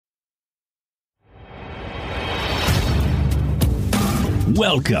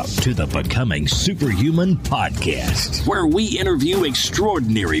Welcome to the Becoming Superhuman podcast, where we interview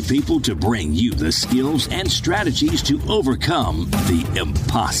extraordinary people to bring you the skills and strategies to overcome the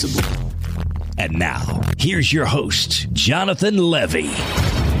impossible. And now, here's your host, Jonathan Levy.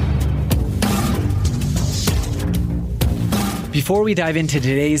 Before we dive into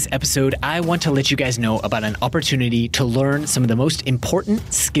today's episode, I want to let you guys know about an opportunity to learn some of the most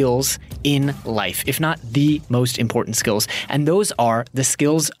important skills in life, if not the most important skills. And those are the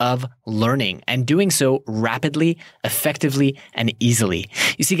skills of learning and doing so rapidly, effectively, and easily.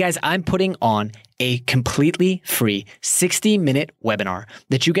 You see, guys, I'm putting on a completely free 60-minute webinar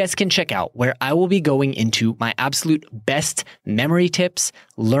that you guys can check out, where I will be going into my absolute best memory tips,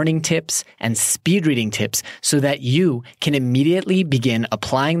 learning tips, and speed reading tips so that you can immediately begin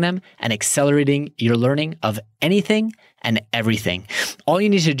applying them and accelerating your learning of anything and everything. All you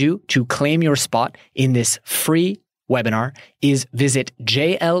need to do to claim your spot in this free webinar is visit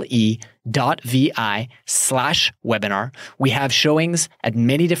jle.vi/webinar. We have showings at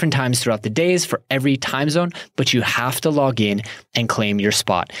many different times throughout the days for every time zone, but you have to log in and claim your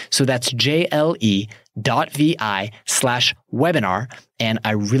spot. So that's jle.vi/webinar, and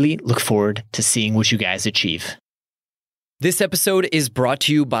I really look forward to seeing what you guys achieve. This episode is brought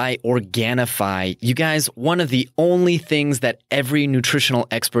to you by Organifi. You guys, one of the only things that every nutritional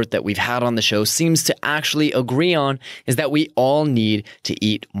expert that we've had on the show seems to actually agree on is that we all need to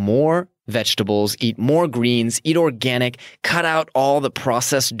eat more vegetables, eat more greens, eat organic, cut out all the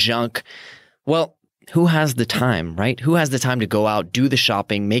processed junk. Well, who has the time, right? Who has the time to go out, do the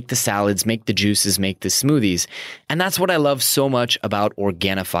shopping, make the salads, make the juices, make the smoothies? And that's what I love so much about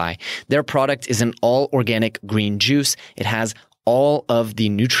Organifi. Their product is an all-organic green juice. It has all of the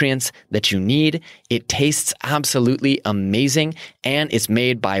nutrients that you need. It tastes absolutely amazing, and it's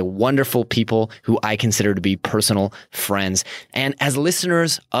made by wonderful people who I consider to be personal friends. And as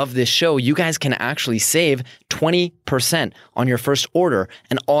listeners of this show, you guys can actually save 20% on your first order.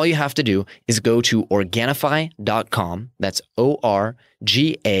 And all you have to do is go to Organifi.com. That's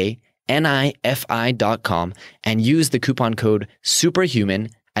ORGANIFI.com and use the coupon code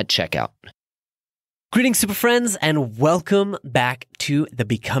SUPERHUMAN at checkout. Greetings, Super Friends, and welcome back to the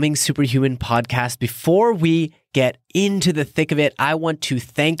Becoming Superhuman podcast. Before we get into the thick of it, I want to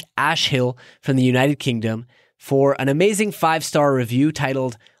thank Ash Hill from the United Kingdom for an amazing 5-star review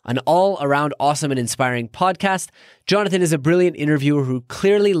titled "An All-Around Awesome and Inspiring Podcast." Jonathan is a brilliant interviewer who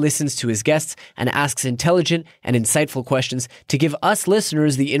clearly listens to his guests and asks intelligent and insightful questions to give us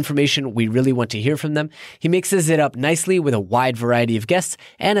listeners the information we really want to hear from them. He mixes it up nicely with a wide variety of guests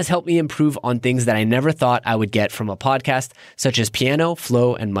and has helped me improve on things that I never thought I would get from a podcast, such as piano,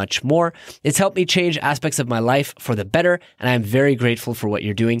 flow, and much more. It's helped me change aspects of my life for the better, and I'm very grateful for what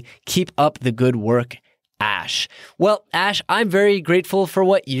you're doing. Keep up the good work, Ash. Well, Ash, I'm very grateful for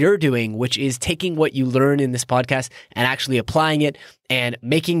what you're doing, which is taking what you learn in this podcast and actually applying it and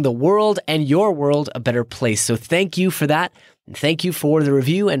making the world and your world a better place. So thank you for that. And thank you for the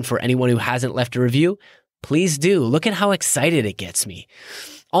review. And for anyone who hasn't left a review, please do. Look at how excited it gets me.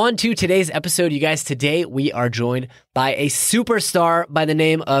 On to today's episode, you guys. Today, we are joined by a superstar by the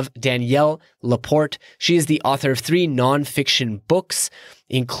name of Danielle LaPorte. She is the author of 3 nonfiction books,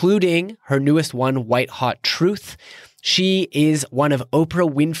 including her newest one, White Hot Truth. She is one of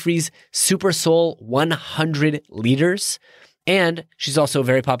Oprah Winfrey's Super Soul 100 leaders, and she's also a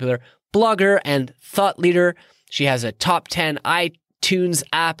very popular blogger and thought leader. She has a top 10 iTunes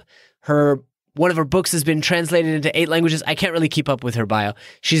app. One of her books has been translated into 8 languages. I can't really keep up with her bio.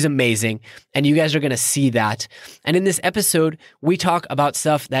 She's amazing, and you guys are going to see that. And in this episode, we talk about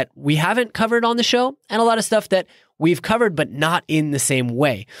stuff that we haven't covered on the show and a lot of stuff that we've covered, but not in the same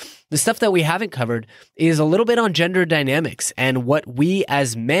way. The stuff that we haven't covered is a little bit on gender dynamics and what we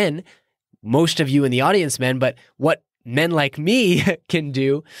as men, most of you in the audience men, but what men like me can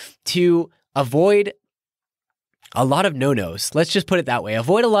do to avoid a lot of no-nos. Let's just put it that way.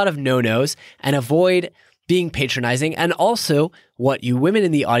 Avoid a lot of no-nos and avoid being patronizing, and also what you women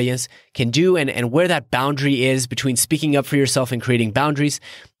in the audience can do and where that boundary is between speaking up for yourself and creating boundaries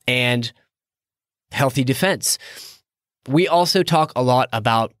and healthy defense. We also talk a lot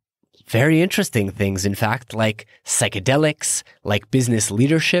about very interesting things, in fact, like psychedelics, like business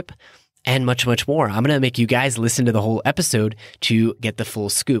leadership, and much, much more. I'm going to make you guys listen to the whole episode to get the full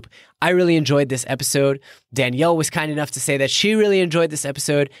scoop. I really enjoyed this episode. Danielle was kind enough to say that she really enjoyed this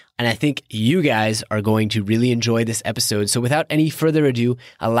episode, and I think you guys are going to really enjoy this episode. So without any further ado,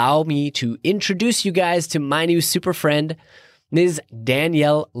 allow me to introduce you guys to my new super friend, Ms.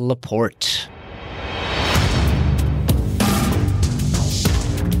 Danielle LaPorte.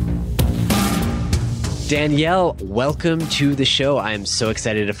 Danielle, welcome to the show. I am so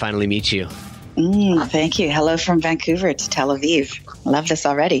excited to finally meet you. Thank you. Hello from Vancouver to Tel Aviv. Love this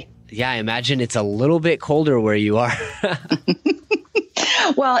already. Yeah, I imagine it's a little bit colder where you are.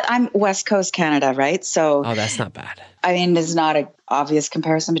 Well, I'm West Coast Canada, right? So, oh, that's not bad. I mean, there's not an obvious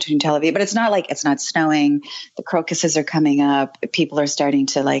comparison between Tel Aviv, but it's not like it's not snowing. The crocuses are coming up. People are starting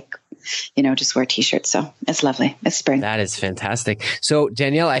to just wear t-shirts. So it's lovely. It's spring. That is fantastic. So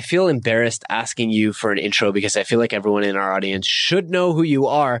Danielle, I feel embarrassed asking you for an intro because I feel like everyone in our audience should know who you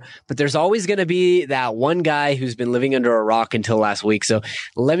are, but there's always going to be that one guy who's been living under a rock until last week. So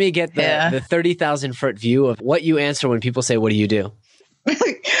let me get the 30,000 foot view of what you answer when people say, what do you do?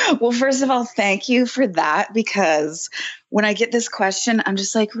 Well, first of all, thank you for that, because when I get this question, I'm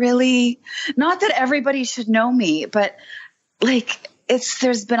just like, really? Not that everybody should know me, but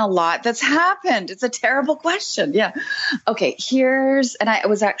there's been a lot that's happened. It's a terrible question. Yeah. Okay. And I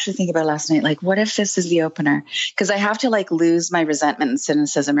was actually thinking about it last night, what if this is the opener? Because I have to lose my resentment and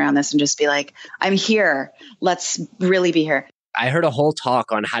cynicism around this and just be like, I'm here. Let's really be here. I heard a whole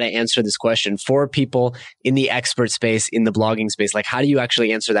talk on how to answer this question for people in the expert space, in the blogging space. How do you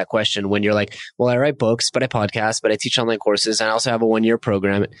actually answer that question when you're like, well, I write books, but I podcast, but I teach online courses, and I also have a 1-year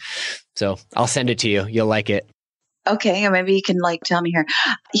program. So I'll send it to you. You'll like it. Okay. Or maybe you can tell me here.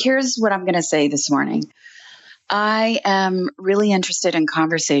 Here's what I'm going to say this morning. I am really interested in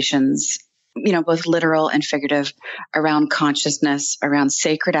conversations, both literal and figurative, around consciousness, around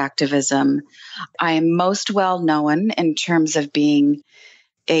sacred activism. I am most well known in terms of being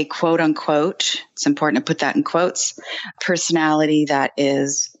a quote unquote, it's important to put that in quotes, personality that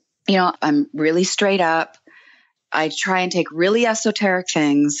is, I'm really straight up. I try and take really esoteric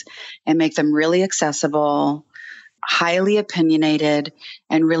things and make them really accessible, highly opinionated.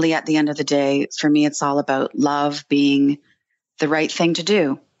 And really at the end of the day, for me, it's all about love being the right thing to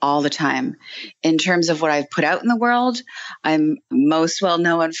do all the time. In terms of what I've put out in the world, I'm most well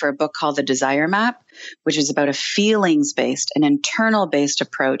known for a book called The Desire Map, which is about a feelings-based, an internal-based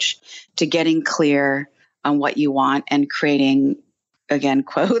approach to getting clear on what you want and creating, again,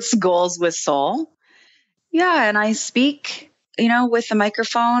 quotes, goals with soul. Yeah, and I speak, with the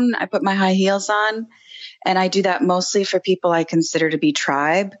microphone. I put my high heels on, and I do that mostly for people I consider to be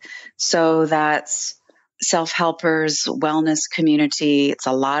tribe. So that's self-helpers, wellness community. It's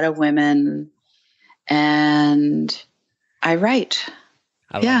a lot of women, and I write.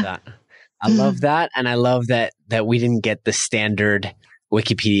 I love that. I love that. And I love that we didn't get the standard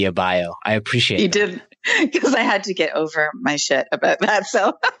Wikipedia bio. I appreciate it. You did, because I had to get over my shit about that.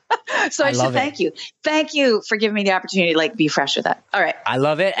 So I should thank you. Thank you for giving me the opportunity to be fresh with that. All right. I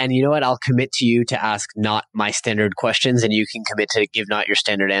love it. And you know what? I'll commit to you to ask not my standard questions, and you can commit to give not your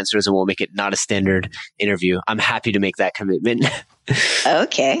standard answers, and we'll make it not a standard interview. I'm happy to make that commitment.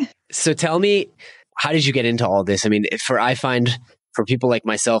 Okay. So tell me, how did you get into all this? I mean, I find for people like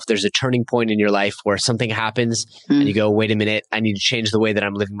myself, there's a turning point in your life where something happens and you go, wait a minute, I need to change the way that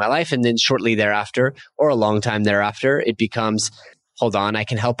I'm living my life. And then shortly thereafter, or a long time thereafter, it becomes, hold on, I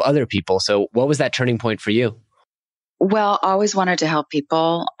can help other people. So what was that turning point for you? Well, always wanted to help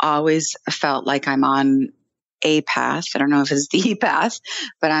people. Always felt like I'm on a path. I don't know if it's the path,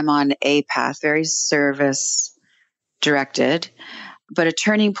 but I'm on a path, very service directed. But a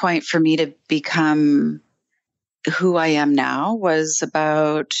turning point for me to become who I am now was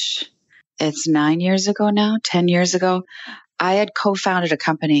it's 9 years ago now, 10 years ago. I had co-founded a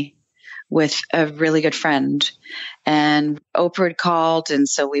company with a really good friend, and Oprah had called. And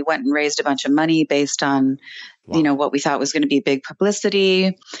so we went and raised a bunch of money based on, what we thought was going to be big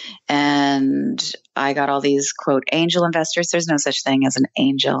publicity. And I got all these quote angel investors. There's no such thing as an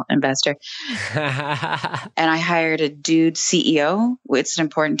angel investor. And I hired a dude CEO. It's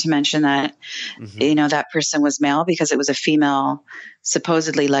important to mention that, that person was male because it was a female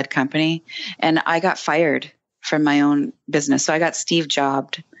supposedly led company. And I got fired from my own business. So I got Steve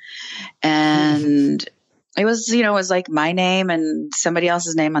jobbed. And it was, it was like my name and somebody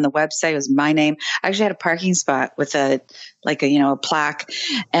else's name on the website. It was my name. I actually had a parking spot with a plaque,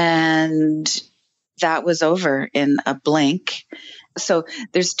 and that was over in a blink. So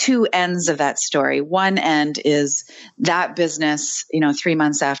there's two ends of that story. One end is that business, 3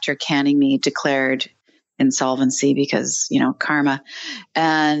 months after canning me, declared insolvency because, karma.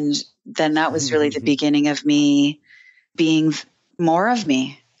 And then that was really the beginning of me being more of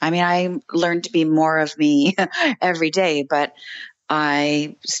me. I mean, I learned to be more of me every day, but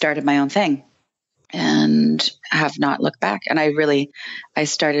I started my own thing and have not looked back. And I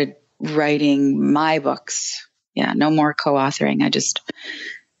started writing my books. Yeah, no more co-authoring. I just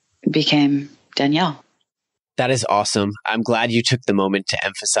became Danielle. That is awesome. I'm glad you took the moment to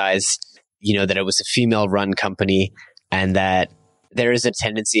emphasize that it was a female run company and that there is a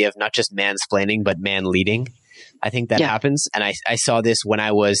tendency of not just mansplaining, but man leading. I think that happens. And I saw this when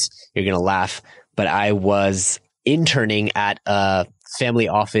I was, you're going to laugh, but I was interning at a family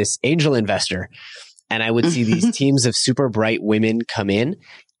office angel investor. And I would see these teams of super bright women come in.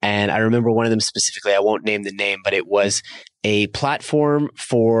 And I remember one of them specifically, I won't name the name, but it was a platform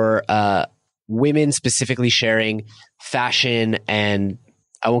for women specifically sharing fashion, and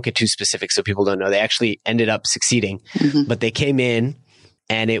I won't get too specific so people don't know. They actually ended up succeeding, but they came in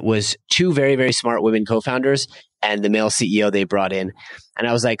and it was two very, very smart women co-founders and the male CEO they brought in. And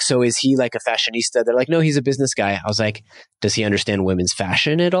I was like, so is he like a fashionista? They're like, no, he's a business guy. I was like, does he understand women's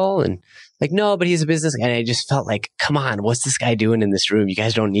fashion at all? And like, no, but he's a business guy. And I just felt like, come on, what's this guy doing in this room? You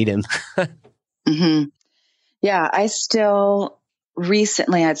guys don't need him. Yeah, I still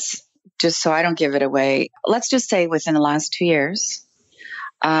recently, just so I don't give it away, let's just say within the last 2 years,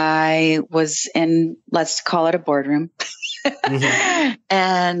 I was in, let's call it a boardroom.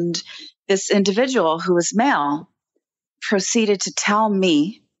 And this individual who was male proceeded to tell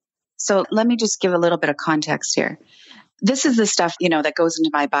me, so let me just give a little bit of context here. This is the stuff, that goes into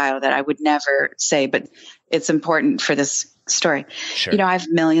my bio that I would never say, but it's important for this story. Sure. I have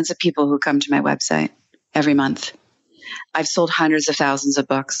millions of people who come to my website every month. I've sold hundreds of thousands of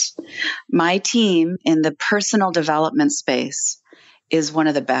books. My team in the personal development space is one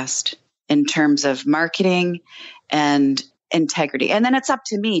of the best in terms of marketing and integrity. And then it's up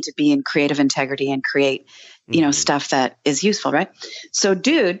to me to be in creative integrity and create, stuff that is useful, right? So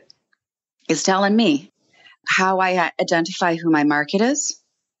dude is telling me how I identify who my market is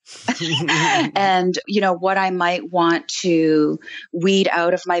and, what I might want to weed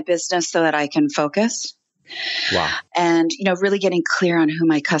out of my business so that I can focus. Wow. And, really getting clear on who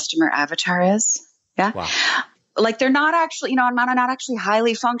my customer avatar is. Yeah. Wow. Like they're not actually, I'm not actually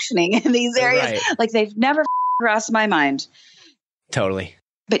highly functioning in these areas. Right. Like they've never crossed my mind. Totally.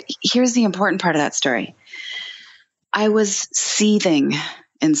 But here's the important part of that story. I was seething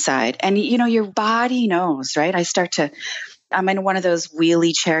inside and, your body knows, right? I'm in one of those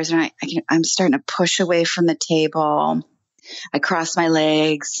wheelie chairs and I'm starting to push away from the table. I cross my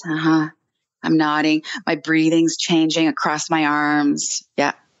legs. I'm nodding. My breathing's changing across my arms.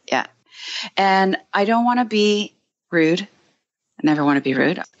 Yeah. And I don't want to be rude. I never want to be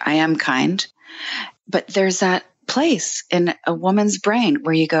rude. I am kind. But there's that place in a woman's brain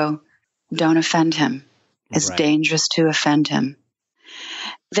where you go, don't offend him. It's dangerous to offend him.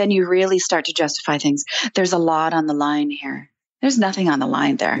 Then you really start to justify things. There's a lot on the line here. There's nothing on the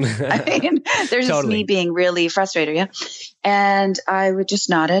line there. There's just me being really frustrated. Yeah. And I would just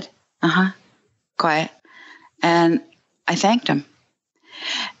nodded. Quiet. And I thanked him.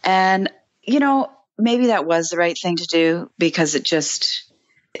 And, maybe that was the right thing to do because it just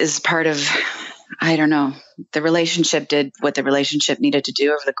is part of, I don't know, the relationship did what the relationship needed to do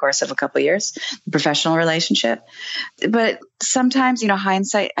over the course of a couple of years, the professional relationship. But sometimes,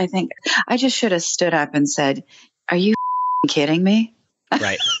 hindsight, I think I just should have stood up and said, are you kidding me?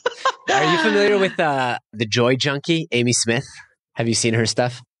 Right. Are you familiar with the Joy Junkie, Amy Smith? Have you seen her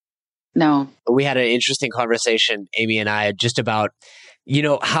stuff? No. We had an interesting conversation, Amy and I, just about,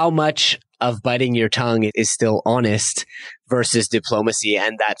 how much of biting your tongue is still honest versus diplomacy,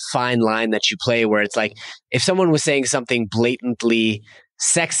 and that fine line that you play where it's like, if someone was saying something blatantly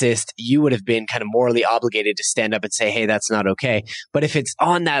sexist, you would have been kind of morally obligated to stand up and say, hey, that's not okay. But if it's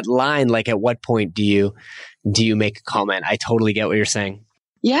on that line, like at what point do you make a comment? I totally get what you're saying.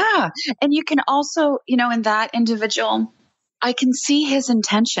 Yeah. And you can also, in that individual, I can see his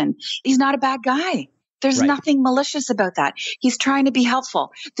intention. He's not a bad guy. There's nothing malicious about that. He's trying to be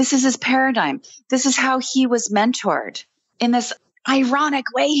helpful. This is his paradigm. This is how he was mentored. In this ironic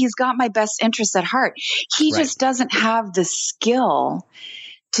way, he's got my best interests at heart. He just doesn't have the skill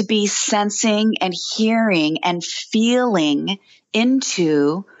to be sensing and hearing and feeling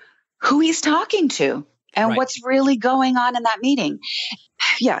into who he's talking to and what's really going on in that meeting.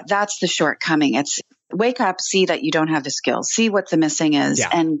 Yeah, that's the shortcoming. It's wake up, see that you don't have the skills, see what the missing is,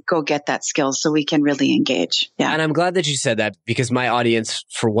 and go get that skill so we can really engage. Yeah. And I'm glad that you said that because my audience,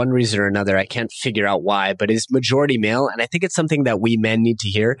 for one reason or another, I can't figure out why, but is majority male. And I think it's something that we men need to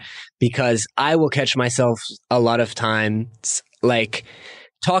hear because I will catch myself a lot of times like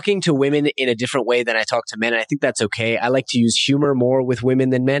talking to women in a different way than I talk to men. And I think that's okay. I like to use humor more with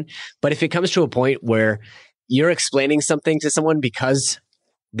women than men. But if it comes to a point where you're explaining something to someone because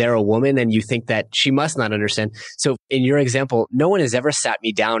they're a woman and you think that she must not understand. So in your example, no one has ever sat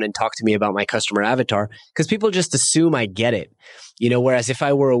me down and talked to me about my customer avatar because people just assume I get it. Whereas if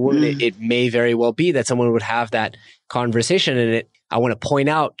I were a woman, it may very well be that someone would have that conversation and I want to point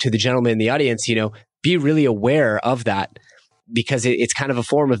out to the gentleman in the audience, be really aware of that, because it's kind of a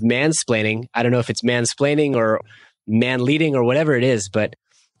form of mansplaining. I don't know if it's mansplaining or man leading or whatever it is, but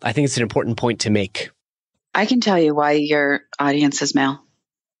I think it's an important point to make. I can tell you why your audience is male.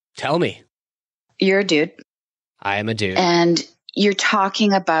 Tell me. You're a dude. I am a dude. And you're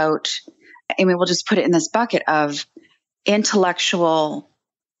talking about, we'll just put it in this bucket of intellectual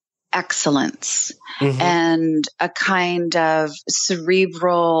excellence and a kind of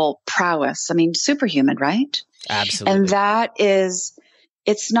cerebral prowess. Superhuman, right? Absolutely. And that is,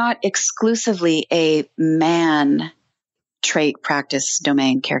 it's not exclusively a man trait, practice,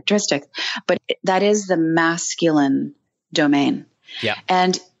 domain, characteristic, but that is the masculine domain. Yeah.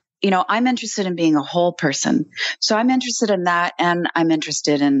 And, I'm interested in being a whole person. So I'm interested in that. And I'm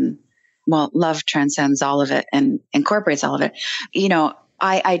interested in, love transcends all of it and incorporates all of it.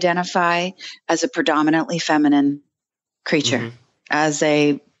 I identify as a predominantly feminine creature, as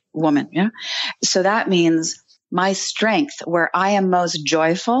a woman. Yeah. So that means my strength, where I am most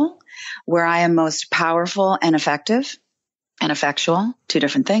joyful, where I am most powerful and effective and effectual, two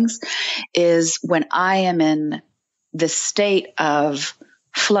different things, is when I am in the state of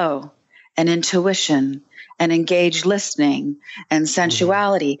flow and intuition and engaged listening and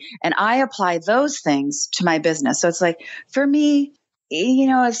sensuality. And I apply those things to my business. So it's like, for me,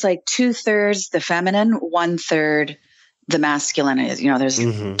 it's like 2/3 the feminine, 1/3 the masculine. There's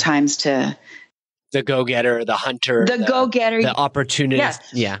times to the go-getter, the hunter, the go-getter, the opportunist.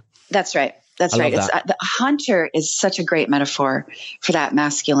 Yeah. That's right. That's right. The hunter is such a great metaphor for that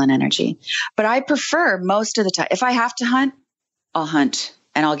masculine energy. But I prefer most of the time, if I have to hunt, I'll hunt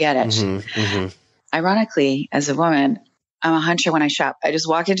and I'll get it. Ironically, as a woman, I'm a hunter when I shop. I just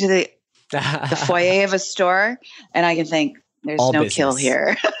walk into the foyer of a store and I can think, there's all no business. Kill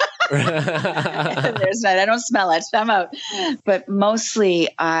here. There's not. I don't smell it. I'm out. But mostly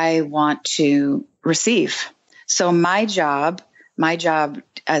I want to receive. So my job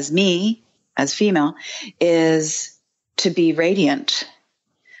as me, as female, is to be radiant.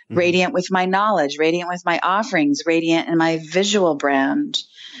 Radiant with my knowledge, radiant with my offerings, radiant in my visual brand,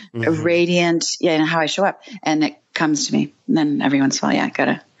 radiant in how I show up. And it comes to me. And then every once in a while, I got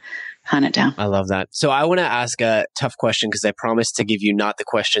to hunt it down. I love that. So I want to ask a tough question, because I promised to give you not the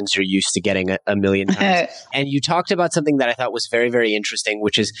questions you're used to getting a million times. And you talked about something that I thought was very, very interesting,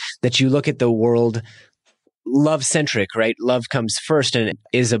 which is that you look at the world love-centric, right? Love comes first and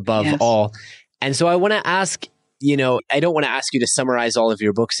is above all. And so I want to ask, I don't want to ask you to summarize all of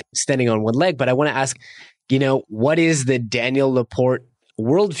your books standing on one leg, but I want to ask, what is the Danielle LaPorte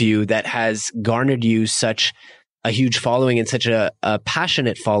worldview that has garnered you such a huge following and such a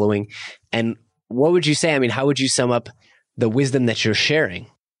passionate following? And what would you say? How would you sum up the wisdom that you're sharing?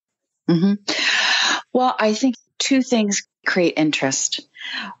 Well, I think two things create interest.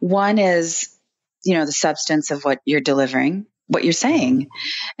 One is, the substance of what you're delivering, what you're saying.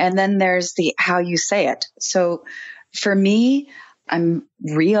 And then there's the how you say it. So for me, I'm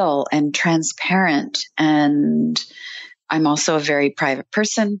real and transparent, and I'm also a very private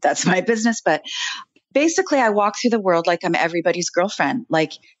person. That's my business. But basically, I walk through the world like I'm everybody's girlfriend.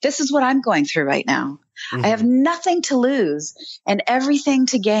 Like, this is what I'm going through right now. I have nothing to lose and everything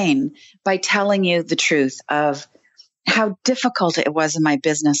to gain by telling you the truth of how difficult it was in my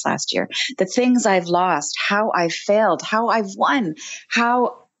business last year, the things I've lost, how I failed, how I've won,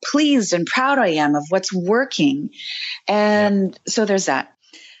 how pleased and proud I am of what's working. And so there's that.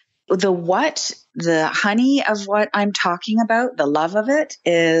 The honey of what I'm talking about, the love of it,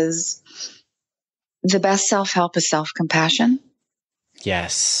 is the best self-help is self-compassion.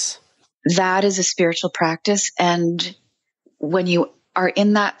 Yes. That is a spiritual practice. And when you are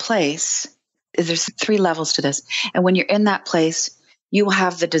in that place, there's 3 levels to this. And when you're in that place, you will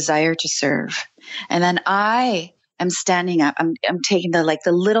have the desire to serve. And then I am standing up. I'm taking the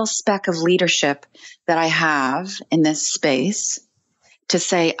little speck of leadership that I have in this space to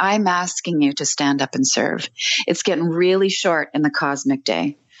say, I'm asking you to stand up and serve. It's getting really short in the cosmic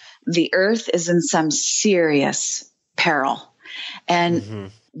day. The earth is in some serious peril.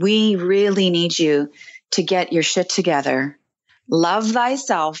 And we really need you to get your shit together. Love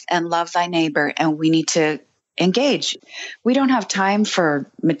thyself and love thy neighbor. And we need to engage. We don't have time for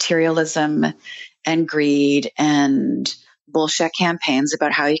materialism and greed and bullshit campaigns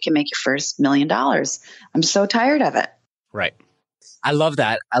about how you can make your first $1 million. I'm so tired of it. Right. I love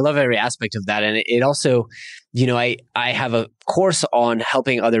that. I love every aspect of that. And it also, I have a course on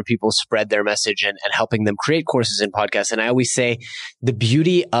helping other people spread their message and helping them create courses and podcasts. And I always say the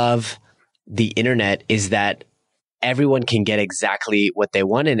beauty of the internet is that everyone can get exactly what they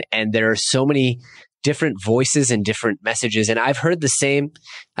want. And there are so many different voices and different messages. And I've heard the same,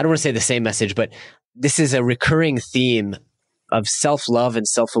 I don't want to say the same message, but this is a recurring theme of self-love and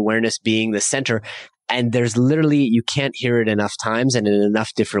self-awareness being the center. And there's literally, you can't hear it enough times and in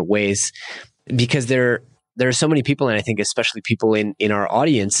enough different ways, because there are so many people, and I think especially people in our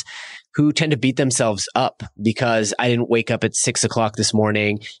audience, who tend to beat themselves up because I didn't wake up at 6 o'clock this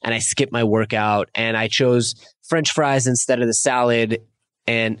morning and I skipped my workout and I chose French fries instead of the salad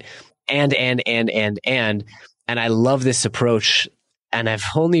and I love this approach. And I've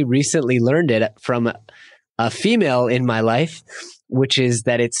only recently learned it from a female in my life, which is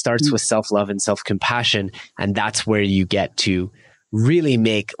that it starts with self-love and self-compassion. And that's where you get to really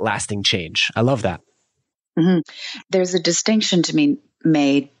make lasting change. I love that. Mm-hmm. There's a distinction to be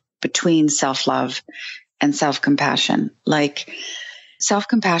made between self-love and self-compassion. Like,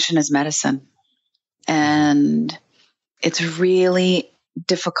 self-compassion is medicine, and it's really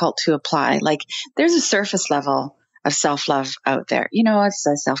difficult to apply. Like, there's a surface level of self-love out there. You know, it's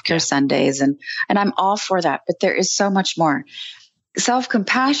self-care Sundays, and I'm all for that, but there is so much more.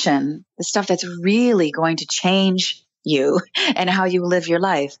 Self-compassion, the stuff that's really going to change you and how you live your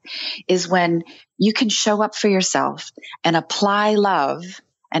life, is when you can show up for yourself and apply love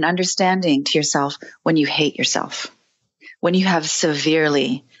and understanding to yourself when you hate yourself, when you have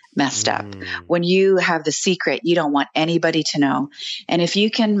severely messed up, when you have the secret you don't want anybody to know. And if you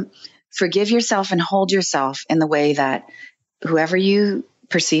can forgive yourself and hold yourself in the way that whoever you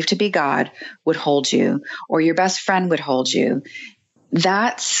perceive to be God would hold you, or your best friend would hold you,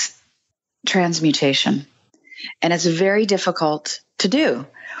 that's transmutation. And it's very difficult to do.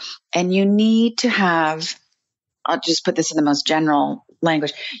 And you need to have, I'll just put this in the most general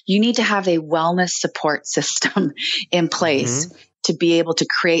language, you need to have a wellness support system in place to be able to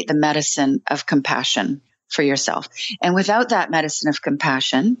create the medicine of compassion for yourself. And without that medicine of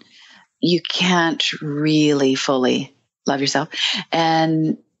compassion, you can't really fully love yourself.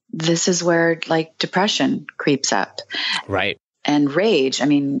 And this is where, like, depression creeps up. Right. And rage. I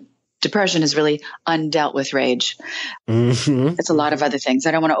mean, depression is really undealt with rage. It's a lot of other things.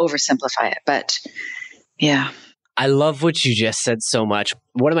 I don't want to oversimplify it, but yeah. I love what you just said so much.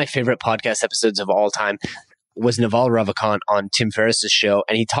 One of my favorite podcast episodes of all time was Naval Ravikant on Tim Ferriss's show.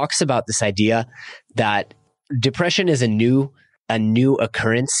 And he talks about this idea that depression is a new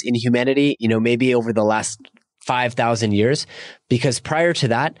occurrence in humanity, you know, maybe over the last 5,000 years, because prior to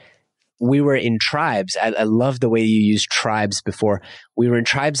that, we were in tribes. I love the way you used tribes before. We were in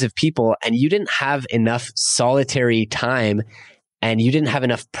tribes of people, and you didn't have enough solitary time and you didn't have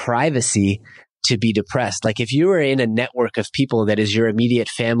enough privacy to be depressed. Like, if you were in a network of people that is your immediate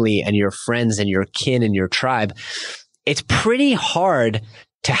family and your friends and your kin and your tribe, it's pretty hard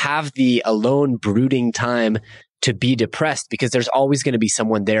to have the alone brooding time to be depressed, because there's always going to be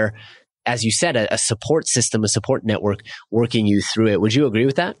someone there, as you said, a support system, a support network working you through it. Would you agree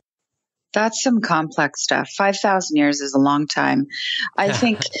with that? That's some complex stuff. 5,000 years is a long time. I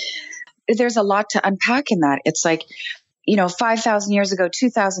think there's a lot to unpack in that. It's like, you know, 5,000 years ago,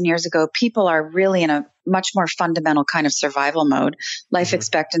 2,000 years ago, people are really in a much more fundamental kind of survival mode, life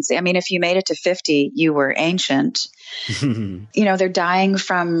expectancy. I mean, if you made it to 50, you were ancient. You know, they're dying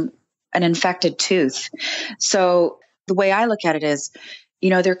from an infected tooth. So the way I look at it is, you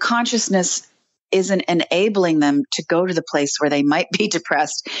know, their consciousness isn't enabling them to go to the place where they might be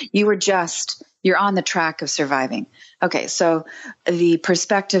depressed. You're on the track of surviving. Okay. So the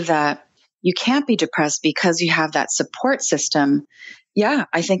perspective that you can't be depressed because you have that support system. Yeah.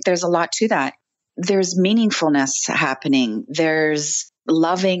 I think there's a lot to that. There's meaningfulness happening. There's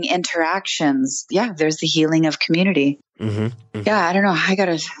loving interactions. Yeah. There's the healing of community. Yeah. I don't know.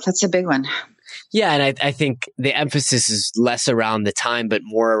 That's a big one. Yeah. And I think the emphasis is less around the time, but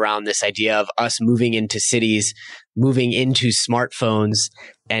more around this idea of us moving into cities, moving into smartphones.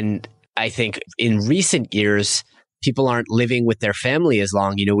 And I think in recent years, people aren't living with their family as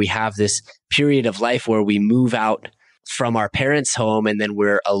long. You know, we have this period of life where we move out from our parents' home and then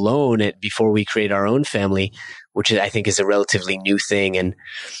we're alone before we create our own family, which I think is a relatively new thing. And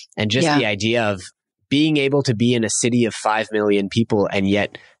just the idea of being able to be in a city of 5 million people and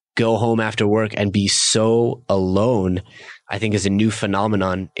yet go home after work and be so alone, I think is a new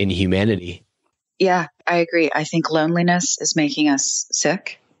phenomenon in humanity. Yeah, I agree. I think loneliness is making us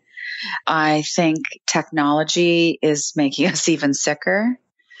sick. I think technology is making us even sicker.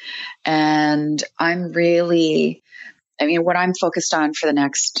 And what I'm focused on for the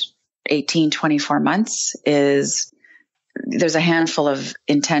next 18, 24 months is there's a handful of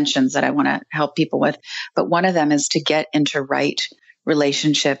intentions that I want to help people with. But one of them is to get into right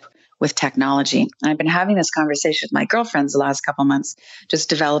relationship with technology. I've been having this conversation with my girlfriends the last couple months, just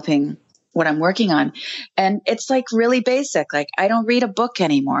developing what I'm working on. And it's like really basic. Like I don't read a book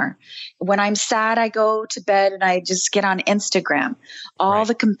anymore. When I'm sad, I go to bed and I just get on Instagram. All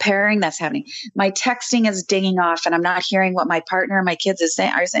the comparing that's happening. My texting is dinging off and I'm not hearing what my partner and my kids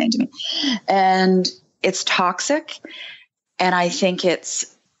are saying to me. And it's toxic. And I think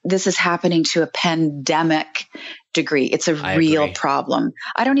this is happening to a pandemic degree. It's a real problem.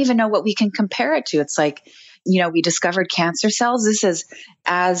 I don't even know what we can compare it to. It's like, we discovered cancer cells. This is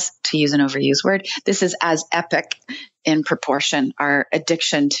to use an overused word, this is as epic in proportion, our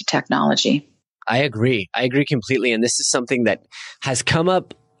addiction to technology. I agree completely. And this is something that has come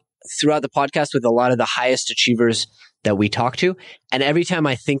up throughout the podcast with a lot of the highest achievers that we talk to. And every time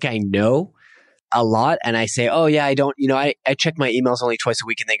I think I know a lot and I say, oh yeah, I don't, I check my emails only twice a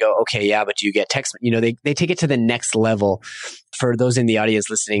week, and they go, okay, yeah, but do you get text? They take it to the next level. For those in the audience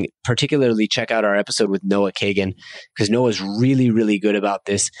listening, particularly check out our episode with Noah Kagan, because Noah's really, really good about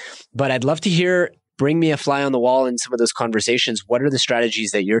this. But I'd love to hear, bring me a fly on the wall in some of those conversations. What are the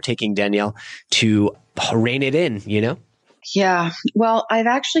strategies that you're taking, Danielle, to rein it in, Yeah. Well, I've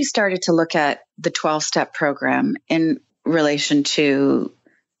actually started to look at the 12-step program in relation to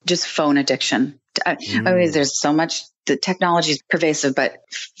just phone addiction. I mean, there's so much, the technology is pervasive, but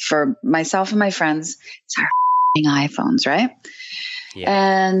for myself and my friends, it's our iPhones, right? Yeah.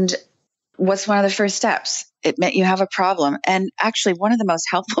 And what's one of the first steps? Admit you have a problem. And actually, one of the most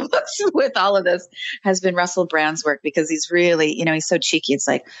helpful books with all of this has been Russell Brand's work, because he's really, he's so cheeky. It's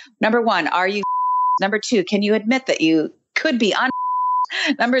like, number one, are you? Number two, can you admit that you could be on?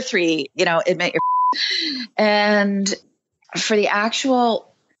 Number three, admit your. And for the actual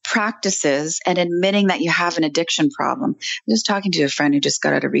practices and admitting that you have an addiction problem. I was just talking to a friend who just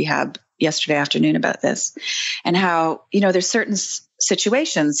got out of rehab yesterday afternoon about this, and how, there's certain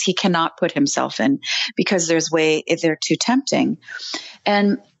situations he cannot put himself in because they're too tempting.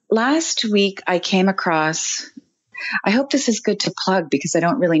 And last week I came across, I hope this is good to plug because I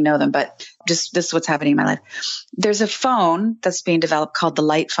don't really know them, but just this is what's happening in my life. There's a phone that's being developed called the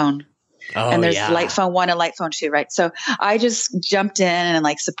Light phone. Oh, and there's Light Phone 1 and Light Phone 2, right? So I just jumped in and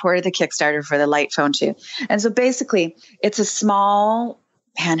supported the Kickstarter for the Light Phone 2. And so basically it's a small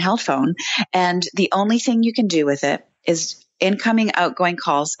handheld phone, and the only thing you can do with it is incoming, outgoing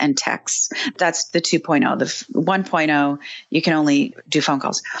calls and texts. That's the 2.0. The 1.0, you can only do phone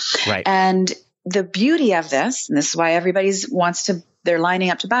calls. Right. And the beauty of this, and this is why they're lining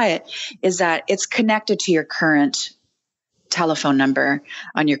up to buy it, is that it's connected to your current telephone number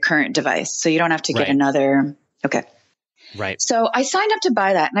on your current device. So you don't have to get another. Okay. Right. So I signed up to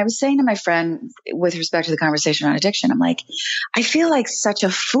buy that. And I was saying to my friend with respect to the conversation on addiction, I'm like, I feel like such a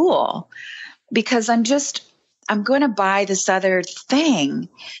fool because I'm going to buy this other thing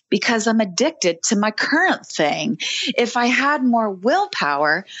because I'm addicted to my current thing. If I had more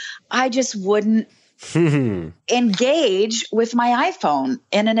willpower, I just wouldn't engage with my iPhone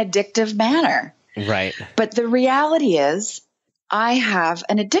in an addictive manner. Right. But the reality is I have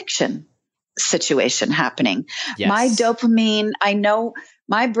an addiction situation happening. Yes. My dopamine, I know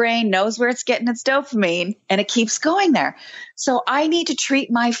my brain knows where it's getting its dopamine and it keeps going there. So I need to treat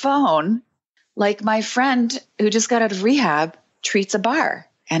my phone like my friend who just got out of rehab treats a bar,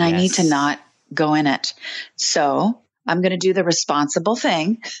 and I need to not go in it. So I'm going to do the responsible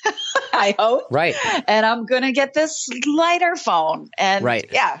thing, I hope. Right. And I'm going to get this lighter phone. And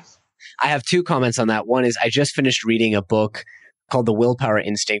yeah. I have two comments on that. One is I just finished reading a book called The Willpower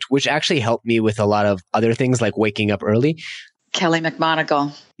Instinct, which actually helped me with a lot of other things like waking up early. Kelly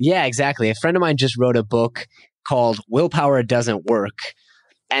McMonigal. Yeah, exactly. A friend of mine just wrote a book called Willpower Doesn't Work.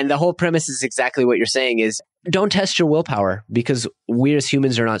 And the whole premise is exactly what you're saying is don't test your willpower, because we as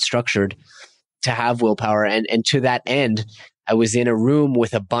humans are not structured to have willpower. And to that end, I was in a room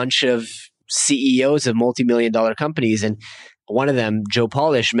with a bunch of CEOs of multi-million-dollar companies, and one of them, Joe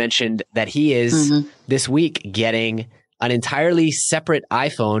Polish, mentioned that he is this week getting an entirely separate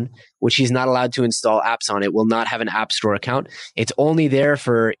iPhone, which he's not allowed to install apps on. It will not have an app store account. It's only there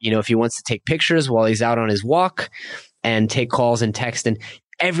for, if he wants to take pictures while he's out on his walk and take calls and text. And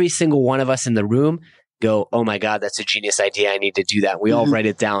every single one of us in the room go, oh my God, that's a genius idea. I need to do that. We all write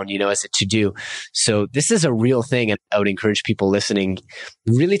it down, as a to-do. So this is a real thing. And I would encourage people listening,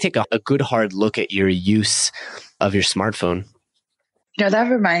 really take a good hard look at your use of your smartphone.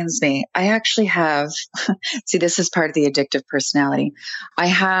 That reminds me, I actually have, see, this is part of the addictive personality. I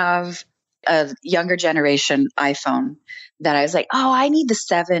have a younger generation iPhone that I was like, oh, I need the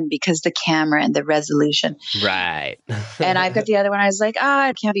 7 because the camera and the resolution. Right. And I've got the other one. I was like,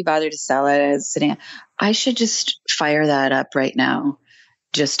 I can't be bothered to sell it. It's sitting. I should just fire that up right now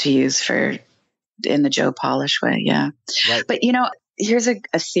just to use in the Joe Polish way. Yeah. Right. But here's a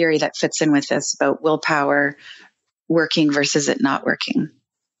theory that fits in with this about willpower working versus it not working.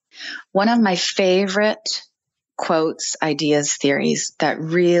 One of my favorite quotes, ideas, theories that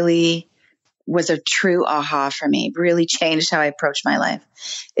really was a true aha for me, really changed how I approach my life,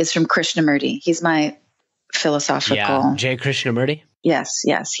 is from Krishnamurti. He's my philosophical. Yeah, J. Krishnamurti. Yes.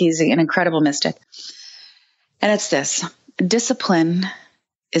 He's an incredible mystic. And it's this: discipline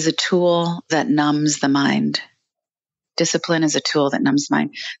is a tool that numbs the mind. Discipline is a tool that numbs the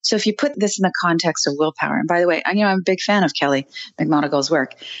mind. So if you put this in the context of willpower, and by the way, I'm a big fan of Kelly McMonigal's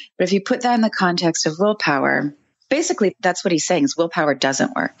work, but if you put that in the context of willpower, basically that's what he's saying is willpower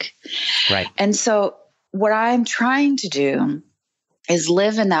doesn't work. Right. And so what I'm trying to do is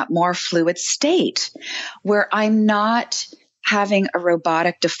live in that more fluid state where I'm not having a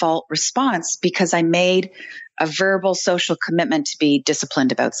robotic default response because I made a verbal social commitment to be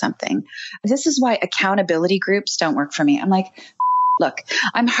disciplined about something. This is why accountability groups don't work for me. I'm like, look,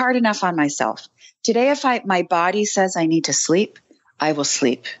 I'm hard enough on myself. Today, if my body says I need to sleep, I will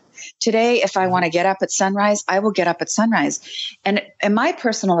sleep. Today, if I want to get up at sunrise, I will get up at sunrise. And in my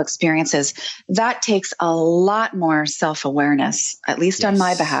personal experiences, that takes a lot more self-awareness, at least on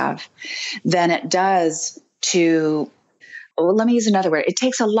my behalf, than it does to, let me use another word. It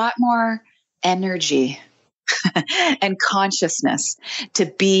takes a lot more energy and consciousness to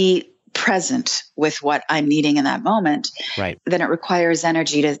be present with what I'm needing in that moment, right, then it requires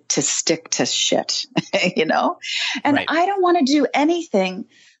energy to stick to shit, And right. I don't want to do anything.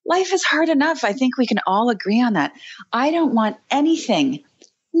 Life is hard enough. I think we can all agree on that. I don't want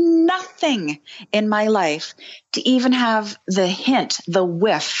nothing in my life to even have the hint, the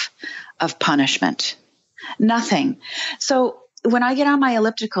whiff of punishment. Nothing. So when I get on my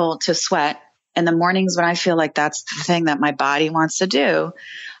elliptical to sweat in the mornings when I feel like that's the thing that my body wants to do,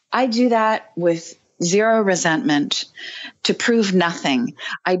 I do that with zero resentment to prove nothing.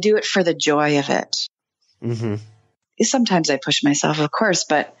 I do it for the joy of it. Mm-hmm. Sometimes I push myself, of course,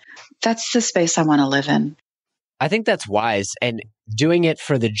 but that's the space I want to live in. I think that's wise. And doing it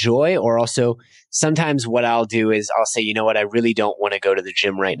for the joy, or also sometimes what I'll do is I'll say, you know what, I really don't want to go to the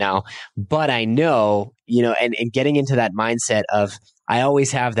gym right now, but I know, and getting into that mindset of I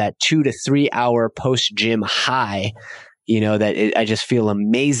always have that 2 to 3 hour post gym high, I just feel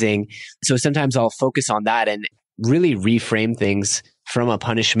amazing. So sometimes I'll focus on that and really reframe things from a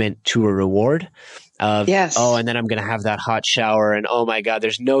punishment to a reward. Yes. Oh, and then I'm going to have that hot shower. And oh my God,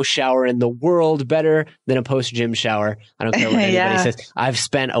 there's no shower in the world better than a post-gym shower. I don't care what anybody says. I've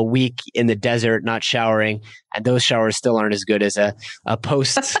spent a week in the desert not showering, and those showers still aren't as good as a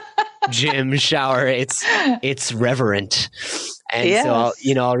post-gym shower. It's reverent. And so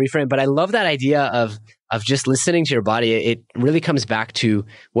I'll reframe. But I love that idea of just listening to your body. It really comes back to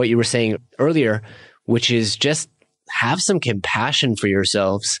what you were saying earlier, which is just have some compassion for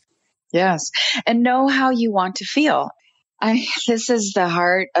yourselves. Yes. And know how you want to feel. This is the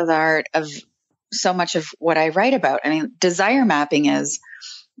heart of so much of what I write about. I mean, desire mapping is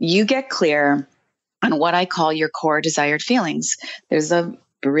you get clear on what I call your core desired feelings. There's a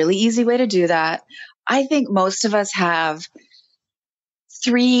really easy way to do that. I think most of us have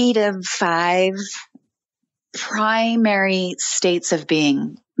 3 to 5 primary states of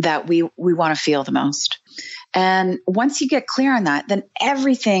being that we want to feel the most. And once you get clear on that, then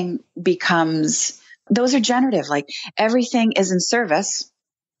everything becomes, those are generative, like everything is in service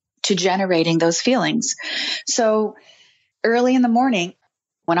to generating those feelings. So early in the morning,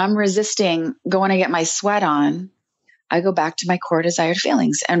 when I'm resisting going to get my sweat on, I go back to my core desired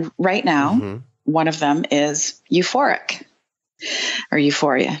feelings. And right now, one of them is euphoric or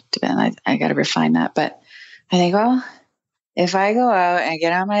euphoria. I got to refine that. But I think, well, if I go out and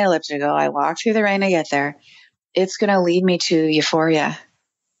get on my elliptical, I walk through the rain to get there, it's going to lead me to euphoria.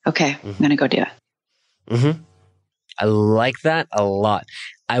 Okay, I'm going to go do it. Mm-hmm. I like that a lot.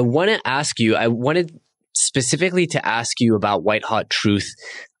 I wanted specifically to ask you about White Hot Truth,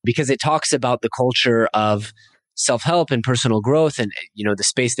 because it talks about the culture of self-help and personal growth and, the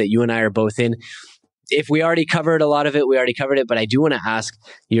space that you and I are both in. If we already covered a lot of it, we already covered it, but I do want to ask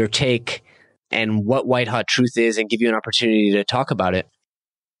your take and what White Hot Truth is and give you an opportunity to talk about it.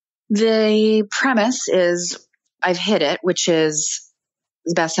 The premise is, I've hit it, which is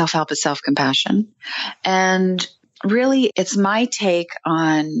the best self-help is self-compassion. And really, it's my take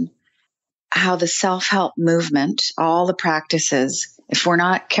on how the self-help movement, all the practices, if we're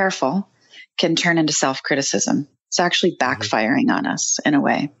not careful, can turn into self-criticism. It's actually backfiring on us in a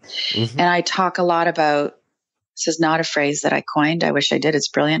way. Mm-hmm. And I talk a lot about, this is not a phrase that I coined. I wish I did. It's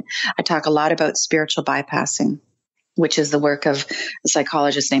brilliant. I talk a lot about spiritual bypassing. which is the work of a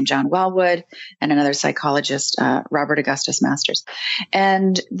psychologist named John Wellwood and another psychologist, Robert Augustus Masters.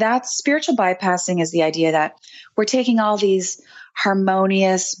 And that spiritual bypassing is the idea that we're taking all these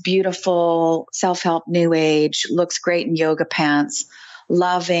harmonious, beautiful, self-help, new age, looks great in yoga pants,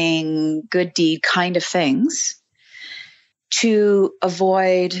 loving, good deed kind of things to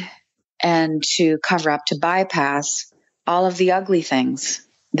avoid and to cover up, to bypass all of the ugly things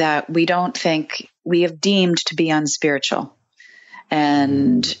that we don't think we have deemed to be unspiritual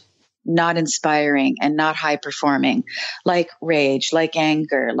and not inspiring and not high performing, like rage, like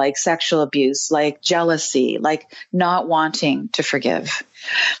anger, like sexual abuse, like jealousy, like not wanting to forgive.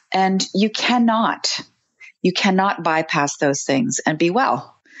 And you cannot bypass those things and be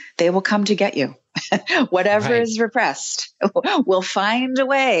well. They will come to get you. Whatever is repressed will find a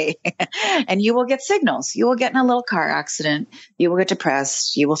way, and you will get signals. You will get in a little car accident. You will get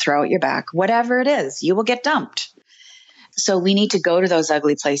depressed. You will throw out your back. Whatever it is, you will get dumped. So we need to go to those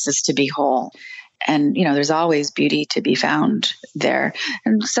ugly places to be whole. And, there's always beauty to be found there.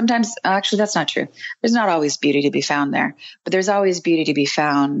 And sometimes, actually, that's not true. There's not always beauty to be found there, but there's always beauty to be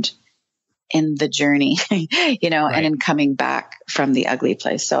found in the journey, and in coming back from the ugly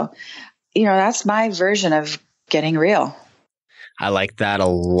place. So, that's my version of getting real. I like that a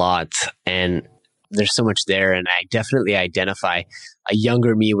lot. And there's so much there. And I definitely identify, a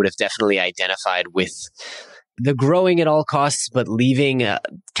younger me would have definitely identified with the growing at all costs, but leaving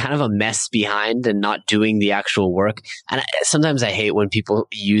kind of a mess behind and not doing the actual work. And sometimes I hate when people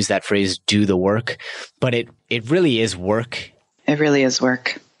use that phrase, do the work, but it really is work. It really is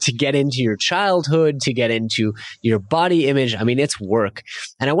work. To get into your childhood, to get into your body image. I mean, it's work.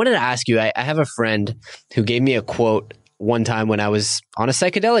 And I wanted to ask you, I have a friend who gave me a quote one time when I was on a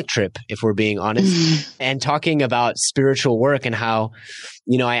psychedelic trip, if we're being honest, and talking about spiritual work and how,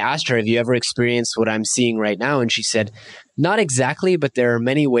 I asked her, have you ever experienced what I'm seeing right now? And she said, not exactly, but there are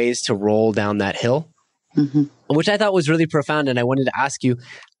many ways to roll down that hill, which I thought was really profound. And I wanted to ask you,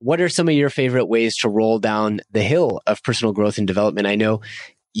 what are some of your favorite ways to roll down the hill of personal growth and development? I know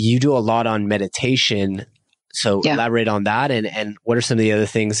you do a lot on meditation. So elaborate on that. And what are some of the other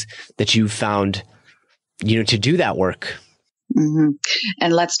things that you've found, to do that work? And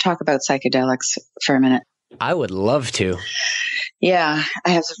let's talk about psychedelics for a minute. I would love to. Yeah, I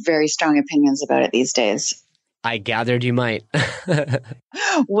have very strong opinions about it these days. I gathered you might.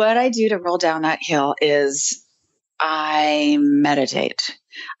 What I do to roll down that hill is I meditate.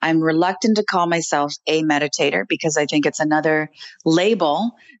 I'm reluctant to call myself a meditator because I think it's another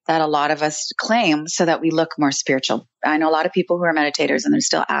label that a lot of us claim so that we look more spiritual. I know a lot of people who are meditators and they're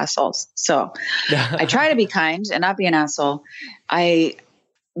still assholes. So I try to be kind and not be an asshole. I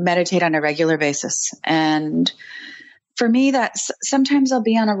meditate on a regular basis. And for me, that's sometimes I'll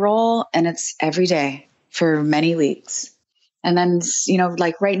be on a roll and it's every day for many weeks. And then,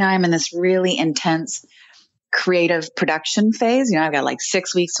 like right now I'm in this really intense creative production phase. I've got like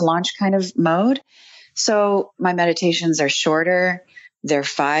 6 weeks to launch kind of mode. So my meditations are shorter. They're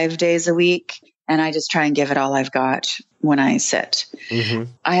 5 days a week. And I just try and give it all I've got when I sit.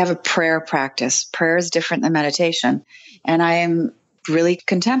 I have a prayer practice. Prayer is different than meditation. And I am really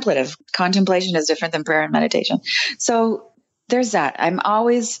contemplative. Contemplation is different than prayer and meditation. So there's that.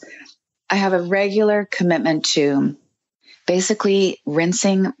 I have a regular commitment to basically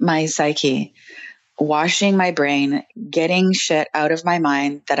rinsing my psyche, washing my brain, getting shit out of my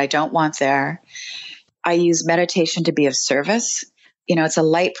mind that I don't want there. I use meditation to be of service. It's a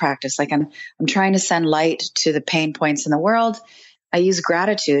light practice. Like I'm trying to send light to the pain points in the world. I use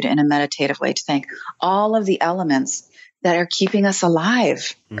gratitude in a meditative way to thank all of the elements that are keeping us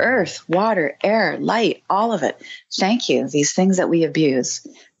alive. Earth, water, air, light, all of it. Thank you. These things that we abuse.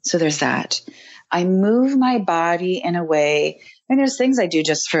 So there's that. I move my body in a way, and there's things I do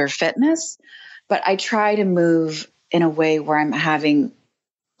just for fitness, but I try to move in a way where I'm having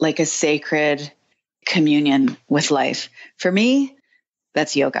like a sacred communion with life. For me,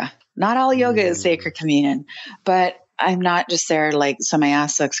 that's yoga. Not all yoga is sacred communion, but I'm not just there like, so my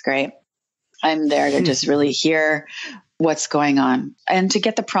ass looks great. I'm there to just really hear what's going on and to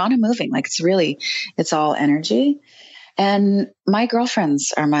get the prana moving. Like it's all energy. And my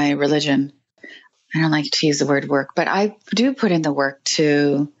girlfriends are my religion. I don't like to use the word work, but I do put in the work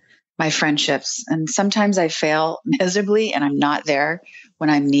to my friendships. And sometimes I fail miserably and I'm not there when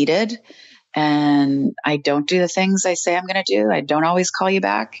I'm needed. And I don't do the things I say I'm going to do. I don't always call you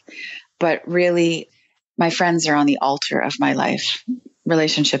back, but really my friends are on the altar of my life.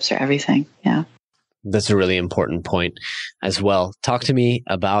 Relationships are everything. Yeah. That's a really important point as well. Talk to me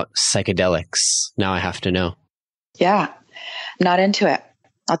about psychedelics. Now I have to know. Yeah. Not into it.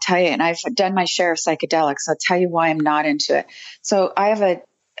 I'll tell you, and I've done my share of psychedelics. I'll tell you why I'm not into it. So I have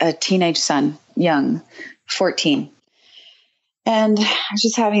a teenage son, young, 14. And I was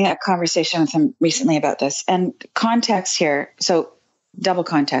just having a conversation with him recently about this. And context here, so double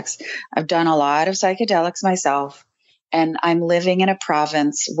context. I've done a lot of psychedelics myself, and I'm living in a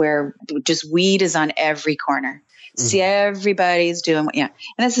province where just weed is on every corner. See, everybody's doing, And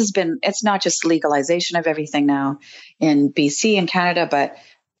this has been, it's not just legalization of everything now in BC and Canada, but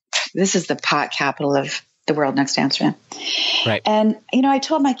this is the pot capital of the world next to Amsterdam. Right. And, I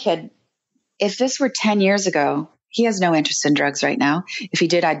told my kid, if this were 10 years ago, he has no interest in drugs right now. If he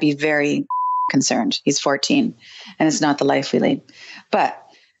did, I'd be very concerned. He's 14 and it's not the life we lead. But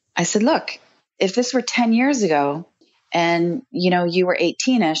I said, look, if this were 10 years ago and, you were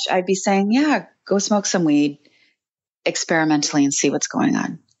 18-ish, I'd be saying, yeah, go smoke some weed experimentally and see what's going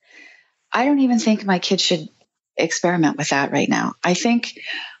on. I don't even think my kid should experiment with that right now. I think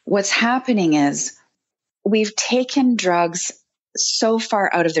what's happening is we've taken drugs so far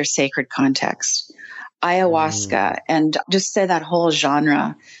out of their sacred context. Ayahuasca, and just say that whole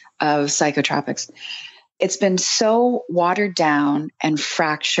genre of psychotropics. It's been so watered down and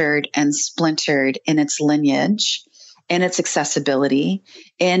fractured and splintered in its lineage, in its accessibility,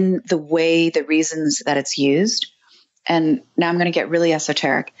 in the way, the reasons that it's used. And now I'm going to get really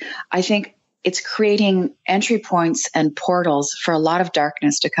esoteric. I think it's creating entry points and portals for a lot of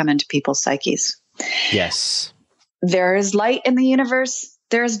darkness to come into people's psyches. Yes. There is light in the universe.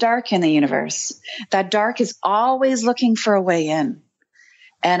 There is dark in the universe. That dark is always looking for a way in.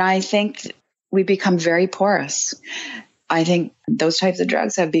 And I think we become very porous. I think those types of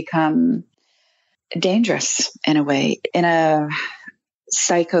drugs have become dangerous in a way, in a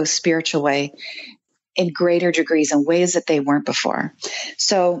psycho-spiritual way, in greater degrees, in ways that they weren't before.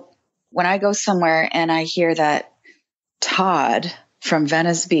 So when I go somewhere and I hear that Todd from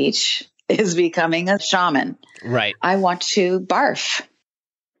Venice Beach is becoming a shaman, right, I want to barf.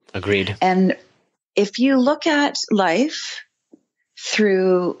 Agreed. And if you look at life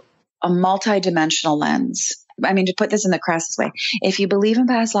through a multidimensional lens, I mean, to put this in the crassest way, if you believe in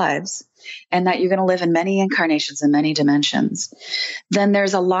past lives and that you're going to live in many incarnations and many dimensions, then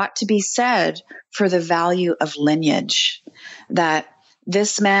there's a lot to be said for the value of lineage. That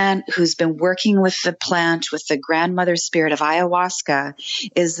this man who's been working with the plant, with the grandmother spirit of ayahuasca,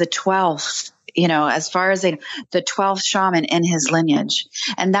 is the 12th, as far as the 12th shaman in his lineage.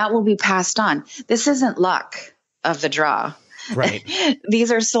 And that will be passed on. This isn't luck of the draw. Right.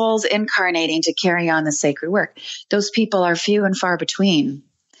 These are souls incarnating to carry on the sacred work. Those people are few and far between.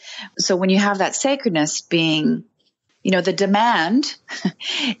 So when you have that sacredness being, the demand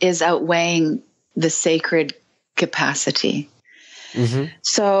is outweighing the sacred capacity. Mm-hmm.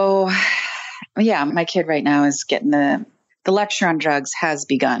 So, yeah, my kid right now is getting the lecture on drugs has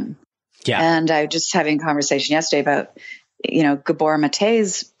begun. Yeah. And I was just having a conversation yesterday about, Gabor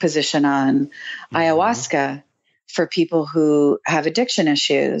Mate's position on ayahuasca for people who have addiction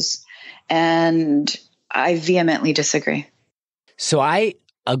issues. And I vehemently disagree. So I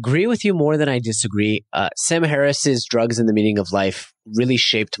agree with you more than I disagree. Sam Harris's Drugs and the Meaning of Life really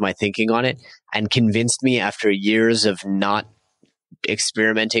shaped my thinking on it and convinced me, after years of not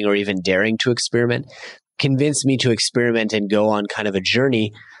experimenting or even daring to experiment, convinced me to experiment and go on kind of a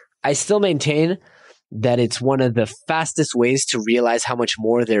journey. I still maintain that it's one of the fastest ways to realize how much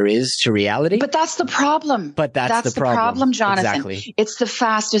more there is to reality. But that's the problem. That's the problem, Jonathan. Exactly. It's the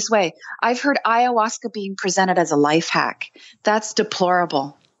fastest way. I've heard ayahuasca being presented as a life hack. That's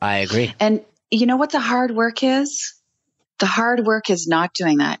deplorable. I agree. And you know what the hard work is? The hard work is not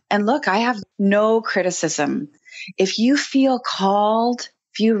doing that. And look, I have no criticism. If you feel called,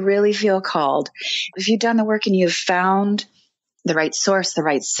 if you really feel called, if you've done the work and you've found the right source, the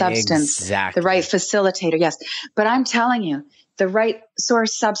right substance, exactly, the right facilitator. Yes. But I'm telling you, the right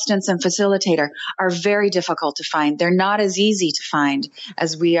source, substance, and facilitator are very difficult to find. They're not as easy to find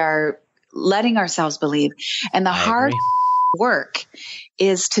as we are letting ourselves believe. And the hard work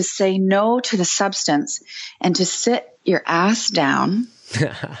is to say no to the substance and to sit your ass down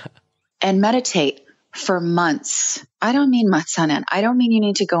and meditate for months. I don't mean months on end. I don't mean you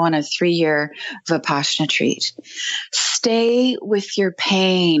need to go on a 3-year Vipassana retreat. Stay with your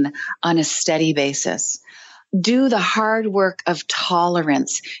pain on a steady basis. Do the hard work of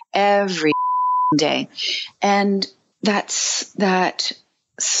tolerance every day. And that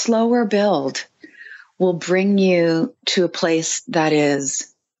slower build will bring you to a place that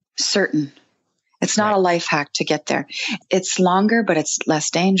is certain. It's not a life hack to get there. It's longer, but it's less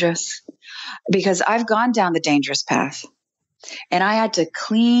dangerous. Because I've gone down the dangerous path and I had to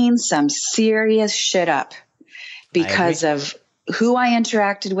clean some serious shit up because of who I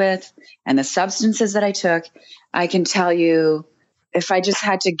interacted with and the substances that I took, I can tell you, if I just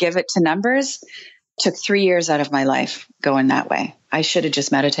had to give it to numbers, took 3 years out of my life going that way. I should have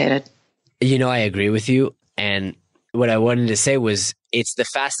just meditated. I agree with you. And what I wanted to say was it's the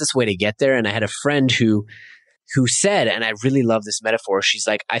fastest way to get there. And I had a friend who said, and I really love this metaphor, she's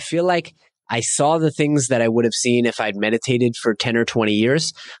like, I feel like I saw the things that I would have seen if I'd meditated for 10 or 20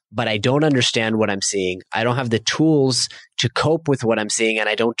 years, but I don't understand what I'm seeing. I don't have the tools to cope with what I'm seeing, and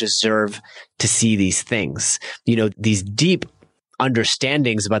I don't deserve to see these things. These deep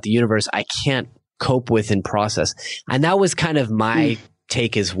understandings about the universe I can't cope with and process. And that was kind of my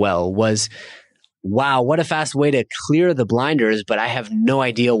take as well, was, wow, what a fast way to clear the blinders, but I have no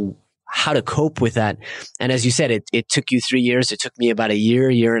idea how to cope with that. And as you said, it took you 3 years. It took me about a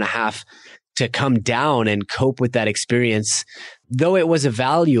year and a half to come down and cope with that experience, though it was a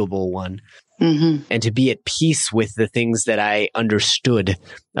valuable one, and to be at peace with the things that I understood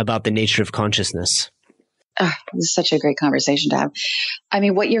about the nature of consciousness. This is such a great conversation to have. I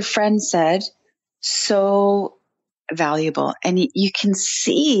mean, what your friend said, so valuable. And you can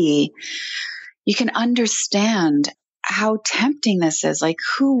see, you can understand how tempting this is. Like,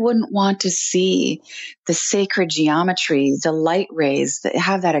 who wouldn't want to see the sacred geometry, the light rays, that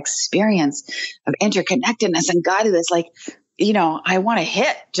have that experience of interconnectedness and guidedness? Like, I want to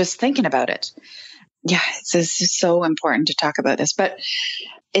hit just thinking about it. Yeah, this is so important to talk about this, but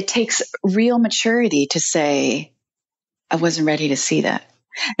it takes real maturity to say, I wasn't ready to see that.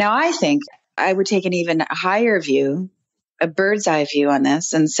 Now, I think I would take an even higher view, a bird's eye view on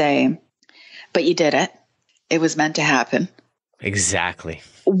this, and say, but you did it. It was meant to happen. Exactly.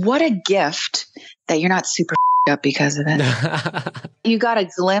 What a gift that you're not super up because of it. You got a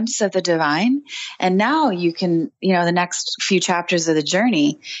glimpse of the divine. And now you can, the next few chapters of the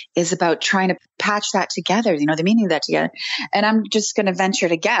journey is about trying to patch that together, the meaning of that together. And I'm just going to venture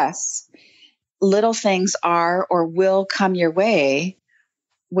to guess, little things are or will come your way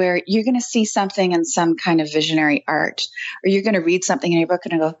where you're going to see something in some kind of visionary art, or you're going to read something in your book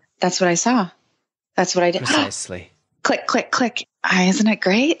and go, that's what I saw. That's what I did. Precisely. Click, click, click. Isn't it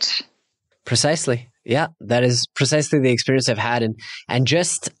great? Precisely. Yeah, that is precisely the experience I've had. And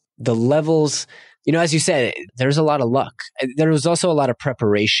just the levels, as you said, there's a lot of luck. There was also a lot of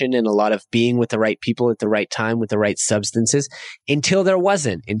preparation and a lot of being with the right people at the right time with the right substances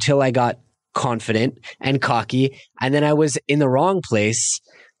until I got confident and cocky. And then I was in the wrong place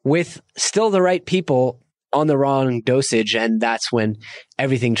with still the right people on the wrong dosage. And that's when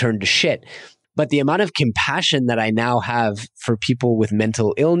everything turned to shit. But the amount of compassion that I now have for people with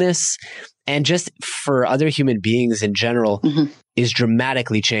mental illness and just for other human beings in general is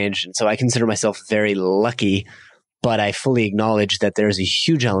dramatically changed. And so I consider myself very lucky, but I fully acknowledge that there's a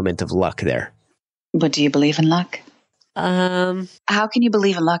huge element of luck there. But do you believe in luck? How can you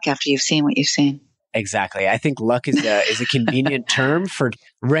believe in luck after you've seen what you've seen? Exactly. I think luck is a convenient term for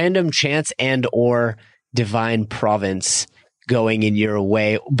random chance and or divine providence going in your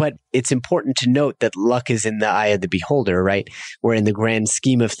way. But it's important to note that luck is in the eye of the beholder, right? Where in the grand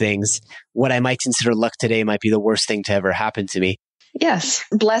scheme of things, what I might consider luck today might be the worst thing to ever happen to me. Yes.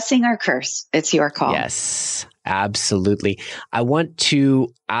 Blessing or curse. It's your call. Yes, absolutely. I want to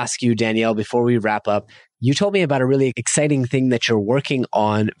ask you, Danielle, before we wrap up, you told me about a really exciting thing that you're working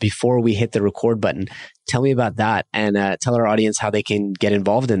on before we hit the record button. Tell me about that and tell our audience how they can get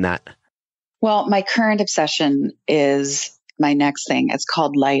involved in that. Well, my current obsession is my next thing. It's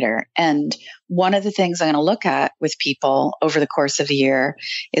called Lighter. And one of the things I'm going to look at with people over the course of the year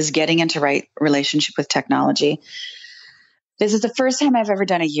is getting into right relationship with technology. This is the first time I've ever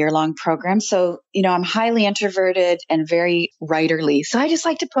done a year-long program. So, I'm highly introverted and very writerly. So I just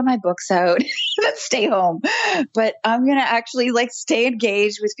like to put my books out and stay home. But I'm going to actually stay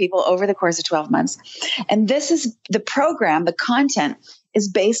engaged with people over the course of 12 months. And this is the program, the content is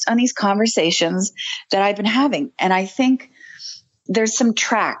based on these conversations that I've been having. And I think there's some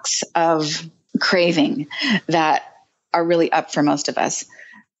tracks of craving that are really up for most of us.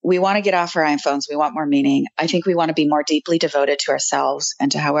 We want to get off our iPhones. We want more meaning. I think we want to be more deeply devoted to ourselves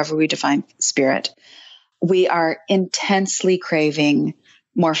and to however we define spirit. We are intensely craving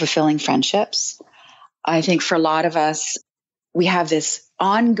more fulfilling friendships. I think for a lot of us, we have this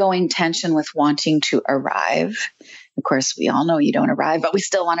ongoing tension with wanting to arrive. Of course, we all know you don't arrive, but we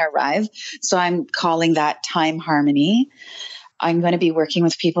still want to arrive. So I'm calling that time harmony. I'm going to be working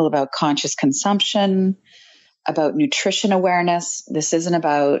with people about conscious consumption, about nutrition awareness. This isn't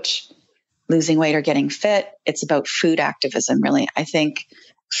about losing weight or getting fit. It's about food activism, really. I think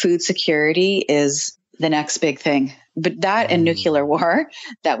food security is the next big thing, but that and nuclear war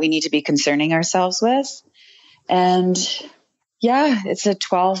that we need to be concerning ourselves with. And Yeah, it's a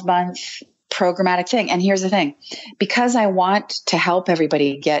 12-month programmatic thing. And here's the thing, because I want to help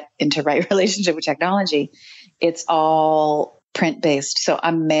everybody get into right relationship with technology, it's all print-based. So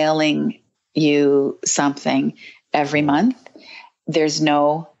I'm mailing you something every month. There's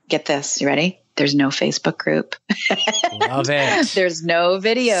no, get this, you ready? There's no Facebook group. Love it. There's no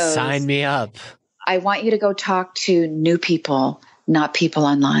videos. Sign me up. I want you to go talk to new people, not people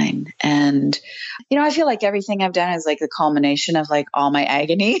online. And, I feel like everything I've done is like the culmination of like all my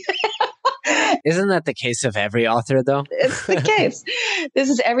agony. Isn't that the case of every author though? It's the case. This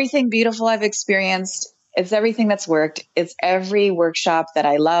is everything beautiful I've experienced. It's everything that's worked. It's every workshop that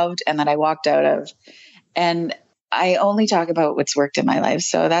I loved and that I walked out of. And I only talk about what's worked in my life.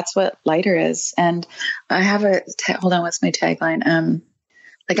 So that's what Lighter is. And I have hold on, what's my tagline?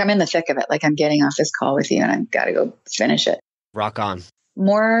 Like I'm in the thick of it. Like I'm getting off this call with you and I've got to go finish it. Rock on.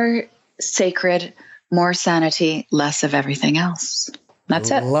 More sacred, more sanity, less of everything else. That's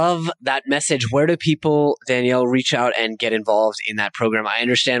it. Love that message. Where do people, Danielle, reach out and get involved in that program? I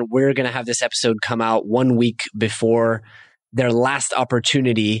understand we're going to have this episode come out 1 week before their last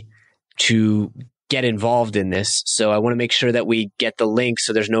opportunity to get involved in this. So I want to make sure that we get the link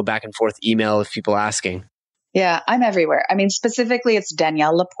so there's no back and forth email of people asking. Yeah, I'm everywhere. I mean, specifically it's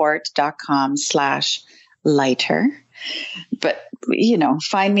DanielleLaPorte.com/lighter. But,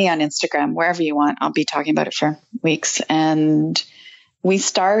 find me on Instagram, wherever you want. I'll be talking about it for weeks. And we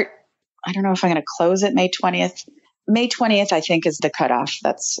start, I don't know if I'm going to close it May 20th. May 20th, I think, is the cutoff.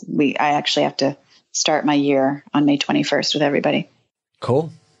 I actually have to start my year on May 21st with everybody.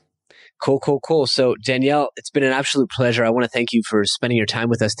 Cool. So Danielle, it's been an absolute pleasure. I want to thank you for spending your time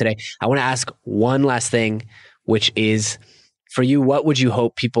with us today. I want to ask one last thing, which is for you, what would you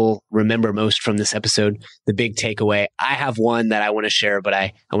hope people remember most from this episode? The big takeaway. I have one that I want to share, but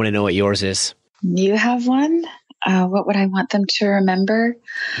I want to know what yours is. You have one? What would I want them to remember?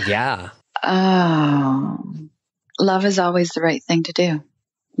 Yeah. Oh, love is always the right thing to do.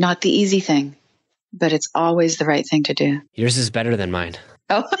 Not the easy thing, but it's always the right thing to do. Yours is better than mine.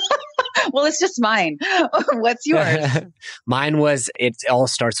 Oh, well, it's just mine. What's yours? Mine was, it all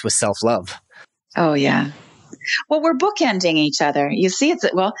starts with self-love. Oh, yeah. Well, we're bookending each other. You see, it's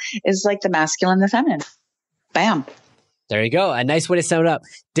like the masculine and the feminine. Bam. There you go. A nice way to sum it up.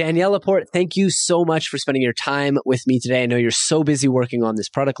 Danielle LaPorte, thank you so much for spending your time with me today. I know you're so busy working on this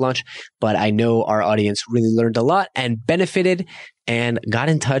product launch, but I know our audience really learned a lot and benefited and got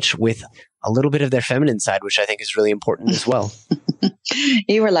in touch with a little bit of their feminine side, which I think is really important as well.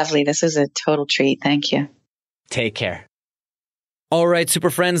 You were lovely. This was a total treat. Thank you. Take care. All right, super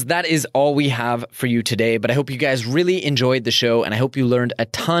friends, that is all we have for you today. But I hope you guys really enjoyed the show, and I hope you learned a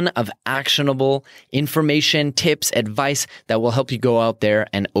ton of actionable information, tips, advice that will help you go out there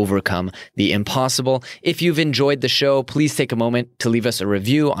and overcome the impossible. If you've enjoyed the show, please take a moment to leave us a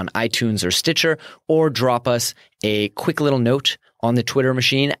review on iTunes or Stitcher, or drop us a quick little note on the Twitter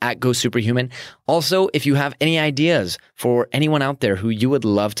machine @GoSuperhuman. Also, if you have any ideas for anyone out there who you would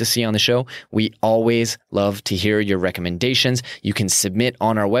love to see on the show, we always love to hear your recommendations. You can submit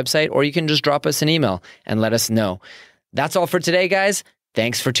on our website, or you can just drop us an email and let us know. That's all for today, guys.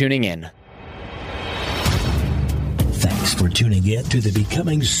 Thanks for tuning in. Thanks for tuning in to the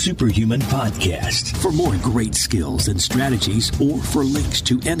Becoming Superhuman podcast. For more great skills and strategies, or for links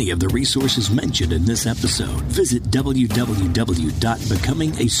to any of the resources mentioned in this episode, visit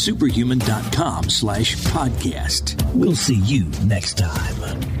www.becomingasuperhuman.com/podcast. We'll see you next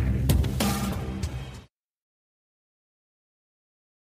time.